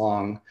this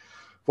long,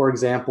 for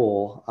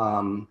example,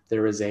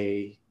 there is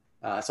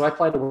so I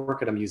applied to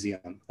work at a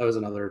museum. That was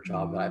another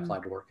job that I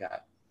applied to work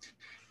at.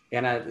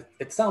 And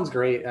it sounds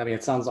great. I mean,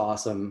 it sounds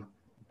awesome,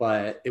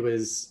 but it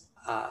was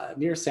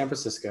near San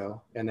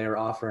Francisco, and they were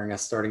offering a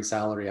starting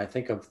salary, I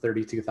think, of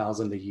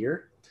 $32,000 a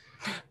year,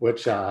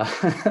 which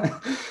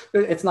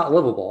it's not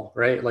livable,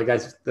 right? Like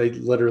they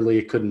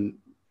literally couldn't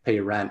pay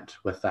rent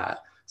with that.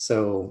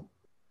 So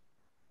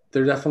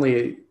they're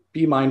definitely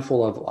be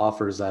mindful of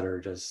offers that are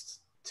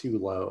just too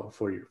low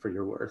for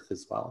your worth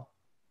as well.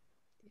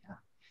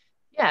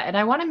 Yeah, and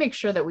I want to make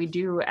sure that we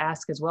do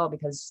ask as well,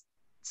 because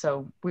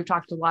so we've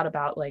talked a lot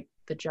about like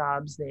the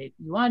jobs that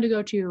you wanted to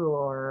go to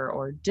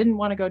or didn't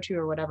want to go to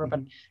or whatever, but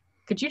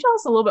could you tell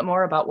us a little bit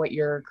more about what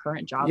your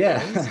current job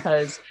is?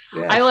 Because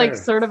I like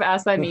sort of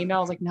asked that in email. I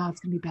was like, no, it's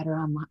gonna be better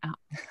on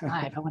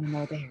live. I want to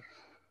know there.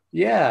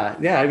 Yeah,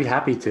 I'd be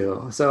happy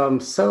to. So I'm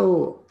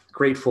so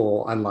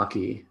grateful and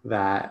lucky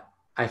that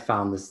I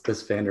found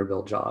this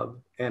Vanderbilt job,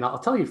 and I'll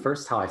tell you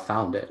first how I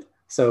found it.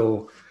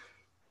 So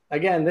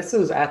again, this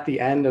is at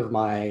the end of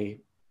my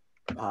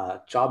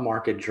job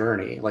market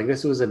journey. Like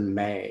this was in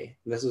May.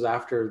 This was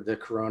after the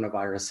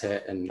coronavirus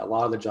hit and a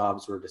lot of the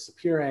jobs were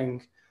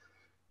disappearing.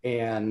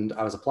 And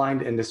I was applying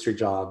to industry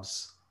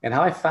jobs. And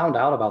how I found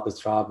out about this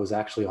job was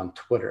actually on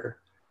Twitter.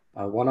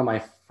 One of my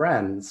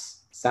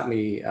friends sent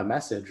me a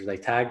message. They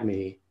tagged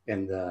me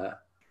in the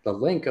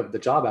link of the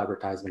job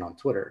advertisement on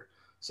Twitter.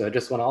 So I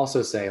just want to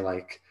also say,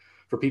 like,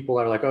 for people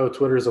that are like, oh,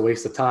 Twitter is a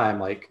waste of time,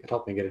 like, it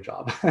helped me get a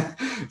job.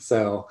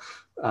 So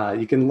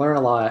you can learn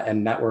a lot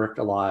and network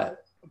a lot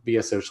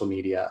via social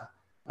media.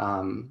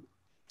 And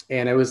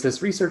it was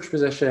this research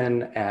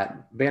position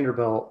at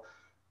Vanderbilt,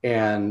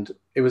 and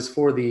it was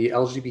for the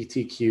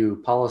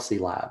LGBTQ policy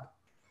lab.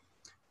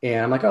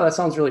 And I'm like, oh, that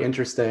sounds really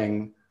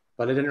interesting,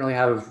 but I didn't really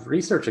have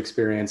research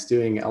experience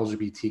doing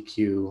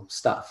LGBTQ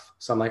stuff.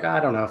 So I'm like, I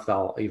don't know if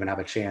they'll even have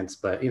a chance,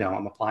 but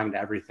I'm applying to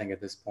everything at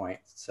this point,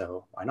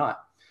 so why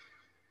not?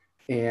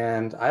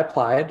 And I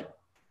applied,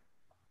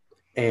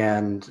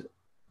 and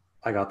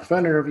I got the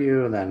phone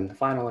interview and then the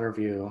final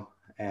interview.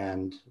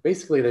 And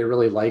basically they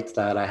really liked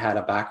that I had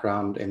a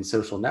background in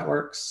social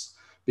networks,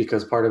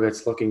 because part of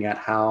it's looking at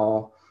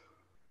how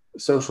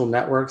social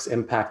networks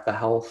impact the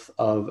health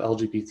of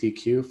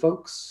LGBTQ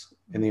folks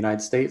in the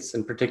United States,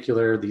 in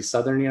particular the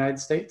Southern United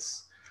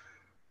States.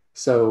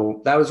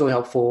 So that was really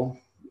helpful.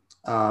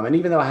 And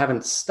even though I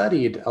haven't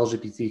studied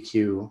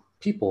LGBTQ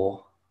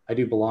people, I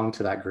do belong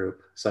to that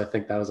group. So I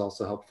think that was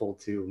also helpful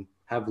to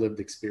have lived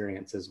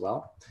experience as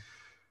well.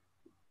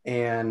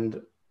 And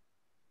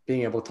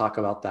being able to talk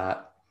about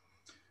that.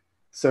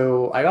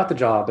 So I got the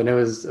job, and it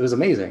was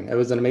amazing. It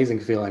was an amazing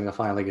feeling to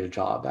finally get a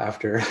job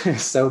after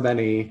so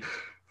many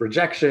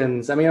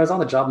rejections. I mean, I was on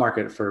the job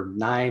market for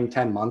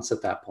 9-10 months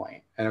at that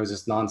point, and it was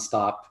just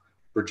nonstop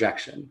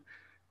rejection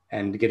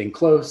and getting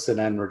close and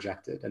then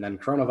rejected. And then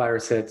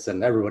coronavirus hits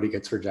and everybody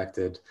gets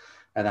rejected.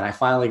 And then I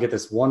finally get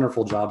this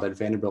wonderful job at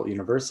Vanderbilt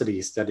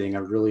University studying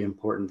a really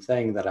important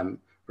thing that I'm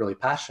really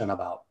passionate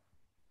about.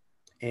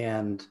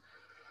 And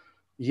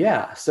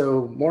yeah,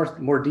 so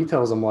more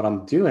details on what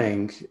I'm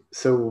doing.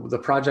 So the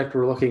project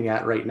we're looking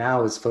at right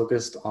now is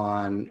focused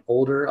on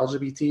older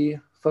LGBT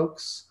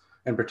folks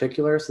in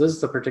particular. So this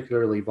is a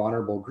particularly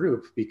vulnerable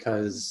group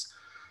because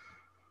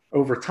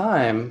over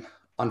time,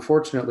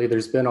 unfortunately,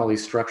 there's been all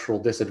these structural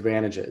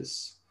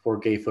disadvantages for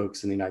gay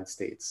folks in the United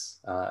States.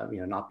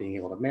 Not being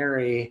able to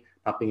marry,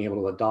 not being able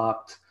to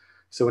adopt.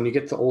 So when you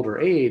get to older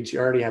age, you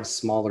already have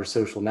smaller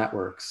social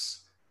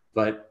networks,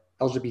 but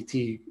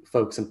LGBT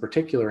folks in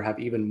particular have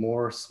even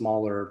more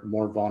smaller,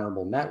 more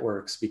vulnerable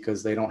networks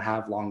because they don't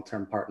have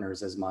long-term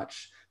partners as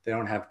much. They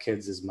don't have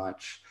kids as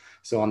much.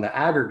 So on the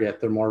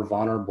aggregate, they're more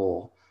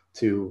vulnerable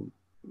to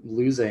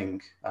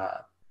losing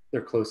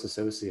their close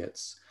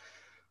associates.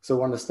 So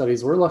one of the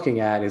studies we're looking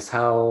at is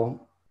how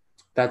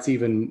that's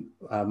even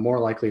more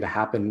likely to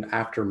happen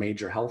after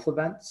major health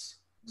events.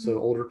 So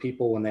older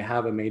people, when they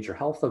have a major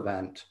health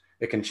event,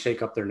 it can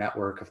shake up their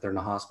network if they're in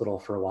the hospital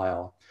for a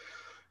while.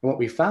 And what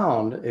we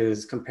found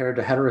is compared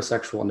to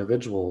heterosexual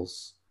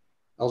individuals,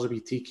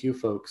 LGBTQ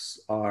folks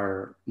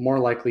are more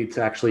likely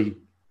to actually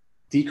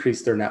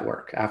decrease their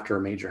network after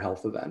a major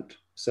health event.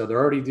 So they're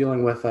already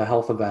dealing with a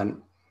health event,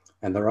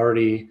 and they're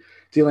already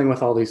dealing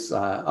with all these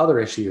other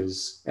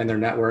issues, and their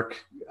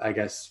network, I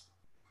guess,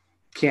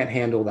 can't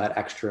handle that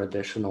extra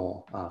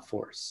additional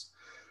force.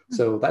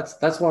 So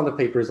that's one of the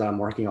papers that I'm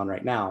working on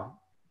right now.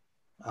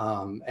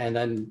 And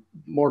then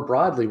more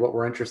broadly, what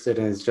we're interested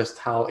in is just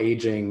how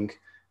aging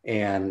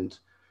and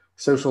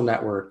social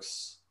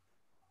networks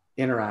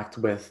interact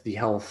with the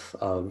health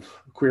of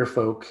queer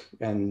folk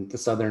in the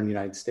Southern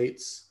United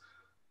States,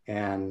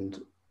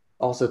 and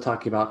also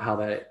talking about how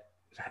that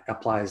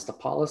applies to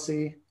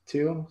policy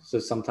too. So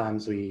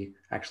sometimes we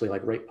actually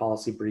write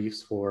policy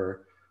briefs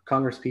for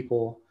Congress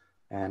people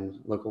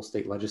and local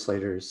state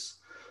legislators.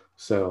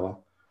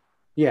 So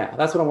yeah,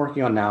 that's what I'm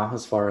working on now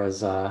as far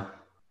as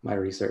my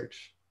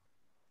research.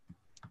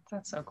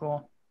 That's so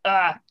cool.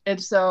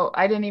 It's so,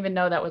 I didn't even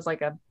know that was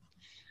like a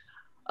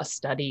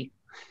study.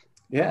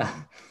 Yeah.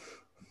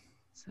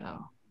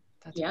 So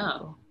that's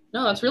cool.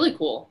 No, that's really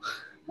cool.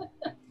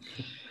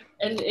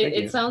 And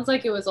it sounds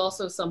like it was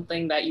also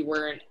something that you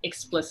weren't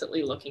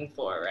explicitly looking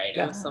for, right?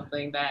 Yeah. It was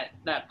something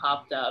that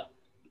popped up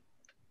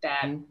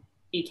that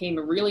became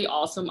a really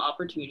awesome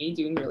opportunity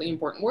doing really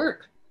important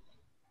work.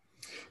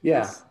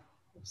 Yeah.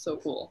 It's so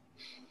cool.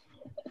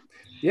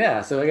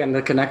 Yeah. So again,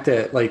 to connect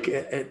it,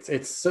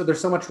 it's so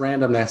there's so much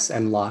randomness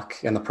and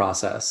luck in the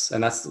process.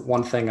 And that's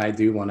one thing I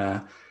do want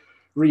to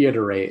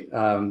reiterate,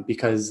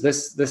 because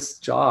this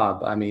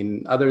job, I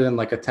mean, other than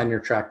a tenure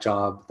track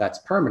job that's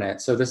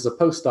permanent, so this is a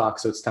postdoc,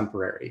 so it's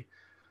temporary.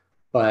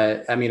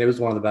 But I mean, it was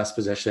one of the best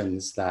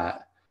positions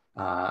that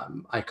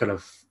I could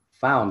have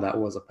found that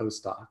was a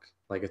postdoc.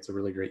 It's a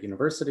really great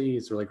university,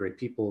 it's really great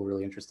people,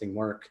 really interesting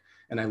work.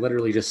 And I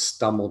literally just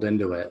stumbled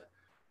into it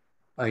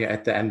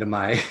at the end of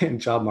my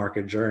job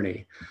market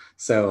journey.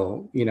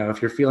 So,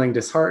 if you're feeling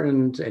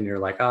disheartened and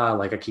you're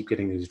I keep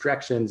getting these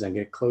rejections and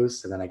get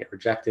close and then I get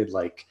rejected,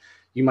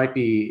 you might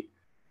be,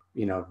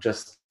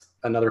 just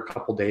another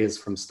couple days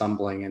from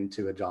stumbling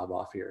into a job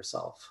offer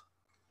yourself.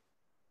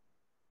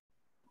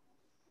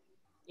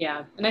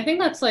 Yeah. And I think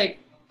that's a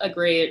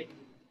great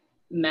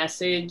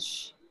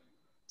message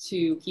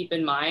to keep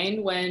in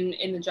mind when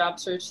in the job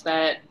search,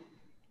 that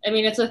I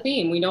mean, it's a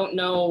theme. We don't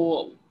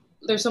know.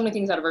 There's so many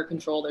things out of our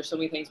control. There's so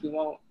many things we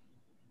won't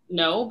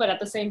know. But at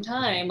the same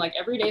time, like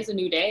every day is a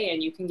new day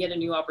and you can get a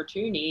new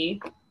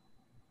opportunity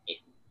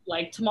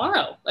like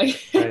tomorrow.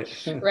 Like,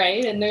 Right.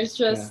 right? And there's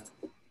just,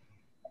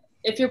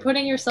 if you're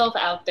putting yourself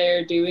out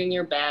there, doing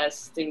your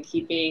best and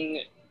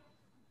keeping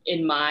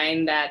in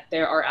mind that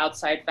there are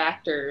outside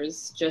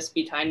factors, just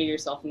be kind to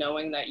yourself,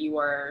 knowing that you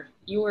are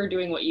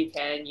doing what you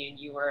can.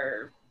 You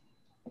are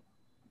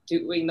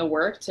doing the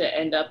work to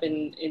end up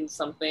in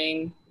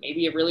something,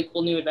 maybe a really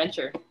cool new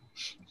adventure.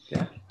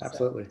 Yeah,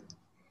 absolutely.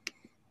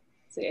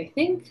 So, I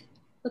think,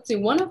 let's see,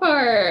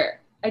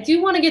 I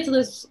do want to get to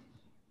this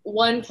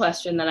one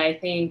question that I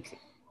think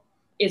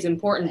is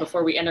important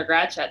before we enter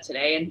grad chat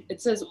today. And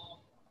it says,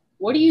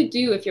 what do you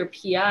do if your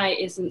PI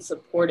isn't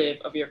supportive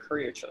of your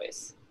career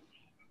choice?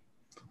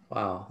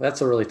 Wow,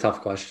 that's a really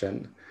tough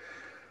question.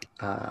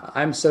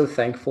 I'm so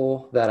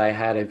thankful that I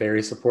had a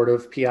very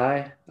supportive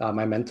PI.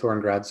 My mentor in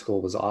grad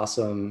school was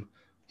awesome.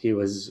 He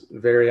was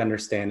very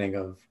understanding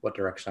of what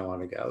direction I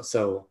wanted to go.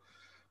 So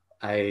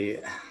I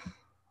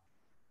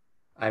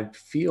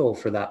feel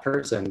for that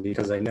person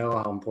because I know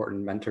how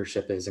important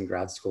mentorship is in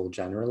grad school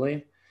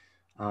generally.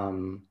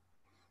 Well,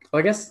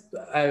 I guess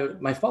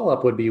my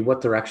follow-up would be,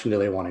 what direction do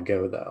they want to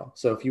go though?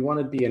 So if you want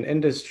to be in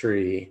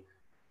industry,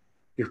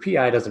 your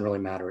PI doesn't really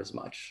matter as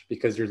much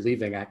because you're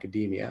leaving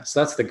academia. So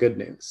that's the good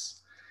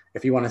news.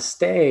 If you want to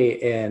stay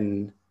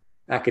in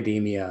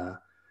academia,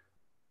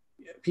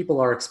 people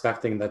are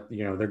expecting that,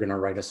 they're going to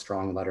write a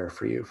strong letter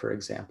for you, for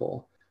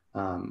example.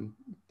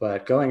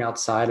 But going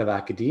outside of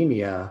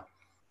academia,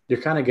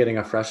 you're kind of getting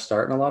a fresh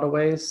start in a lot of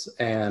ways.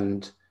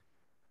 And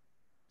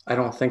I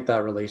don't think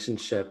that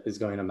relationship is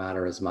going to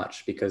matter as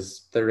much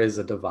because there is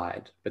a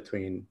divide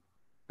between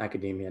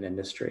academia and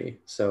industry.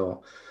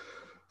 So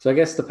I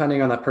guess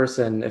depending on that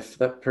person, if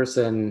that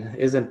person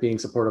isn't being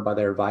supported by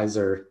their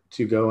advisor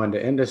to go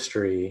into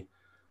industry,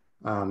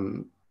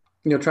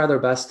 try their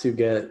best to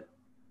get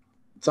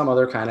some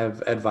other kind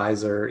of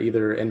advisor,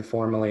 either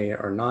informally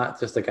or not,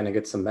 just to kind of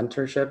get some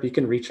mentorship. You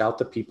can reach out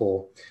to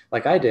people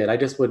like I did. I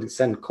just would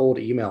send cold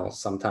emails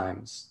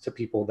sometimes to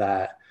people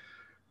that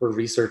were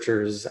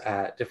researchers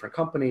at different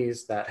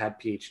companies that had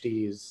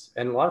PhDs.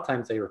 And a lot of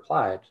times they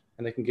replied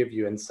and they can give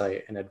you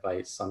insight and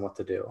advice on what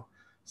to do.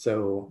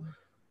 So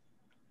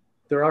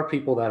there are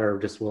people that are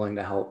just willing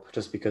to help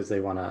just because they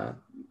want to,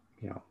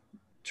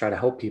 try to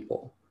help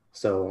people.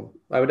 So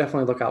I would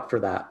definitely look out for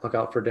that. Look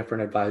out for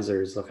different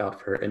advisors, look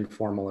out for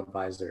informal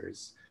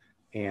advisors.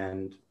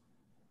 And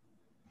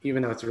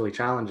even though it's really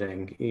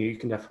challenging, you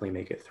can definitely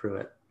make it through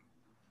it.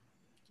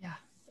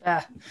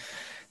 Yeah.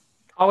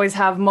 Always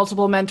have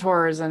multiple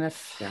mentors, and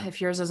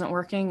if yours isn't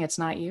working, it's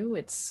not you,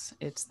 it's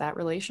that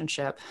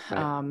relationship.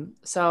 Right.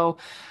 So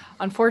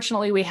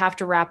unfortunately we have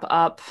to wrap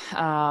up.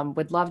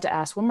 Would love to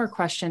ask one more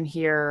question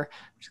here,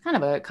 which is kind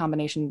of a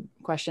combination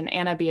question.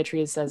 Anna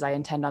Beatriz says, I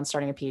intend on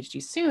starting a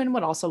PhD soon,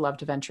 would also love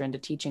to venture into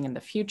teaching in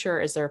the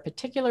future. Is there a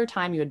particular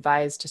time you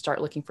advise to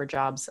start looking for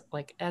jobs,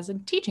 like as a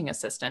teaching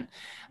assistant?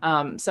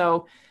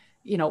 So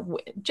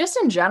just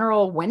in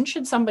general, when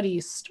should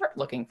somebody start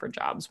looking for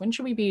jobs? When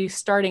should we be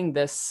starting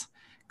this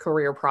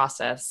career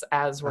process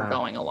as we're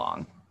going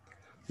along?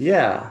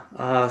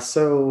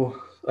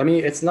 So, I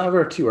mean, it's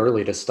never too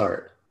early to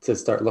start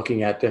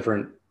looking at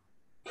different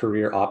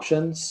career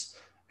options,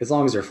 as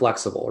long as you're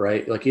flexible,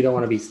 right? Like you don't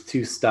want to be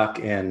too stuck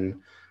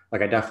in,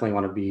 like, I definitely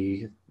want to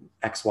be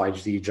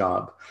XYZ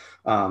job.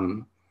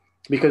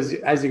 Because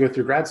as you go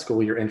through grad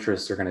school, your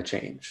interests are going to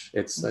change.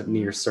 It's a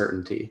near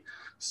certainty.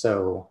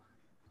 So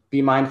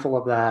be mindful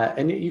of that.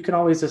 And you can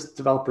always just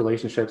develop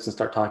relationships and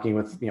start talking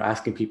with,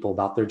 asking people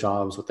about their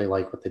jobs, what they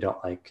like, what they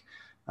don't like.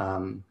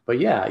 But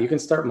yeah, you can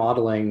start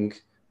modeling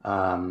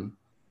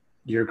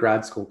your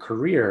grad school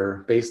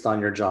career based on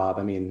your job.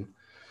 I mean,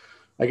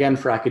 again,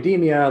 for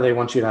academia, they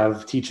want you to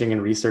have teaching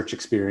and research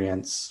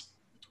experience.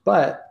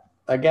 But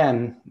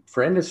again,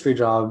 for industry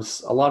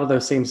jobs, a lot of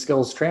those same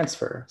skills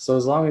transfer. So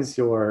as long as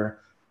you're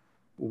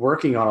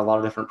working on a lot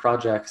of different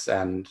projects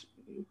and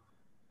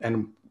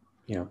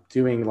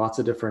doing lots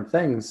of different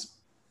things,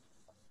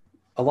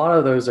 a lot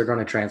of those are going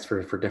to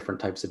transfer for different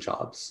types of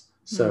jobs.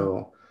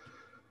 So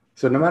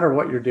no matter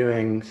what you're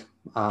doing,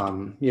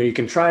 you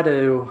can try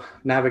to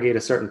navigate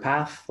a certain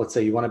path. Let's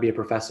say you want to be a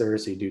professor,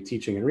 so you do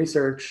teaching and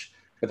research,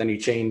 but then you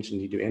change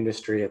and you do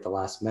industry at the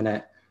last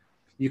minute.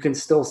 You can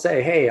still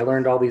say, hey, I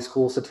learned all these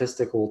cool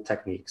statistical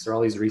techniques or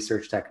all these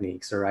research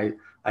techniques, or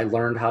I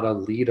learned how to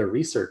lead a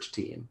research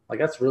team. Like,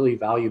 that's really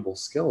valuable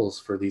skills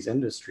for these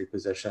industry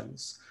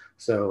positions.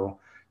 So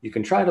you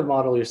can try to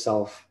model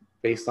yourself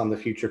based on the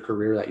future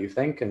career that you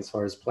think. And as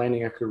far as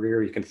planning a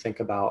career, you can think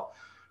about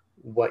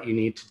what you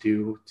need to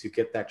do to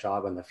get that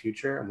job in the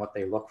future and what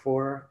they look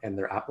for in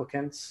their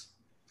applicants.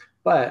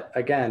 But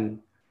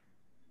again,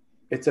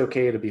 it's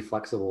okay to be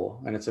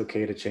flexible and it's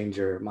okay to change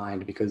your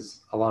mind,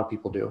 because a lot of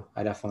people do.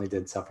 I definitely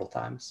did several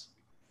times.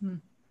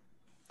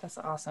 That's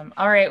awesome.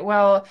 All right.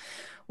 Well,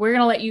 we're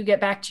going to let you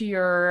get back to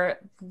your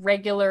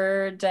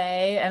regular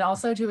day and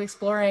also to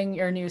exploring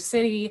your new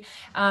city.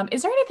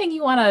 Is there anything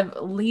you want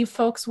to leave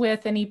folks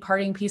with? Any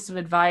parting piece of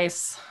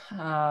advice?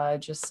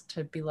 Just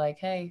to be like,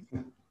 hey,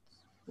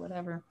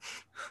 whatever.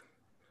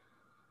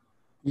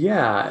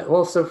 Yeah,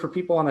 well, so for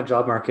people on the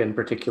job market in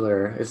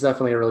particular, it's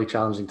definitely a really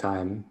challenging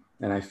time,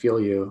 and I feel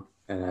you,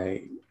 and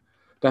I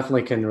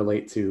definitely can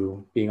relate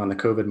to being on the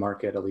COVID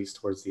market, at least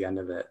towards the end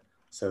of it.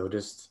 So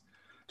just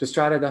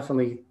try to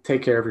definitely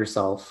take care of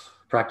yourself,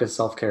 practice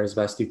self-care as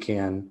best you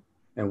can,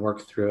 and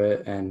work through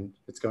it, and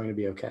it's going to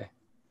be okay.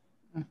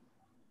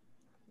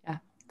 Yeah,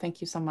 thank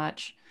you so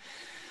much.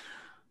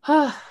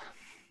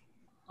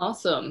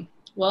 Awesome.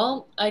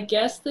 Well, I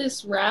guess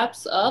this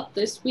wraps up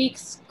this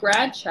week's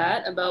grad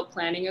chat about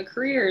planning a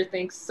career.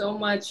 Thanks so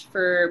much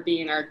for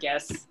being our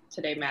guest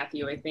today,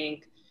 Matthew. I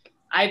think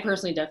I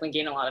personally definitely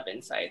gained a lot of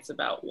insights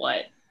about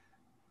what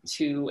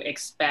to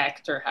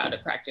expect or how to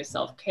practice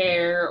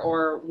self-care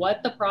or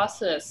what the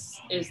process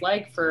is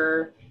like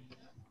for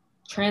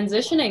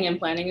transitioning and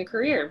planning a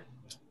career.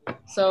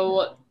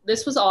 So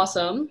this was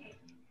awesome.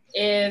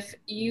 If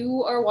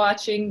you are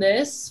watching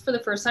this for the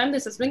first time,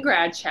 this has been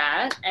Grad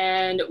Chat,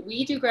 and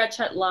we do Grad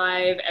Chat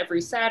live every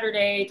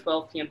Saturday,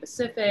 12 p.m.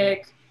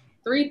 Pacific,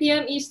 3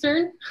 p.m.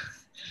 Eastern,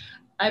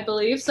 I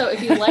believe. So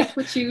if you liked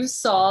what you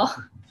saw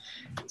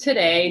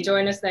today,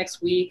 join us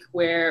next week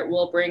where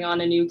we'll bring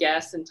on a new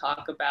guest and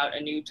talk about a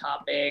new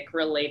topic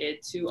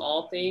related to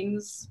all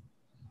things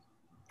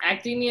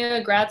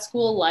academia, grad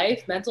school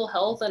life, mental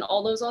health, and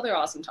all those other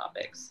awesome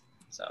topics.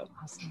 So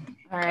awesome.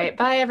 All right.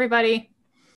 Bye, everybody.